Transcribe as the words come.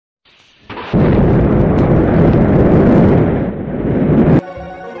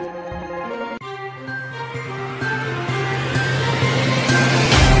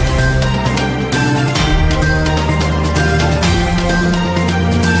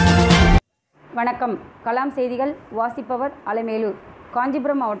வணக்கம். கலாம் செய்திகள் வாசிப்பவர் அலமேலு.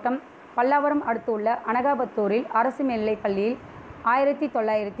 காஞ்சிபுரம் மாவட்டம் பல்லாவரம் அடுத்துள்ள அனகாபத்தூரில் அரசு மேல்நிலைப் பள்ளியில்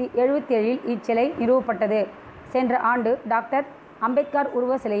 1977இல் இச்சிலை நிறுவப்பட்டது. சென்ற ஆண்டு டாக்டர் அம்பேத்கர்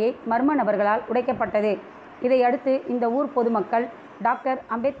உருவ சிலையை மர்ம நபர்களால் உடைக்கப்பட்டது. இதையடுத்து இந்த ஊர் பொதுமக்கள் டாக்டர்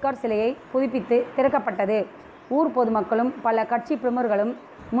அம்பேத்கர் சிலையை புதுப்பித்து திறக்கப்பட்டது. ஊர் பொதுமக்களும் பல கட்சி பிரமுகர்களும்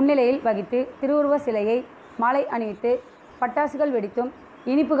முன்னிலையில் வகித்து திருவுருவ சிலையை மாலை அணிவித்து பட்டாசுகள் வெடித்தும்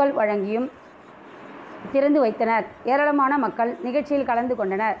இனிப்புகள் வழங்கியும் திறந்து வைத்தனர். ஏராளமான மக்கள் நிகழ்ச்சியில் கலந்து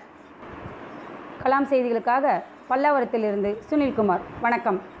கொண்டனர். கலாம் செய்திகளுக்காக பல்லாவரத்திலிருந்து சுனில்குமார்.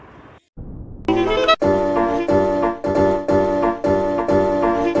 வணக்கம்.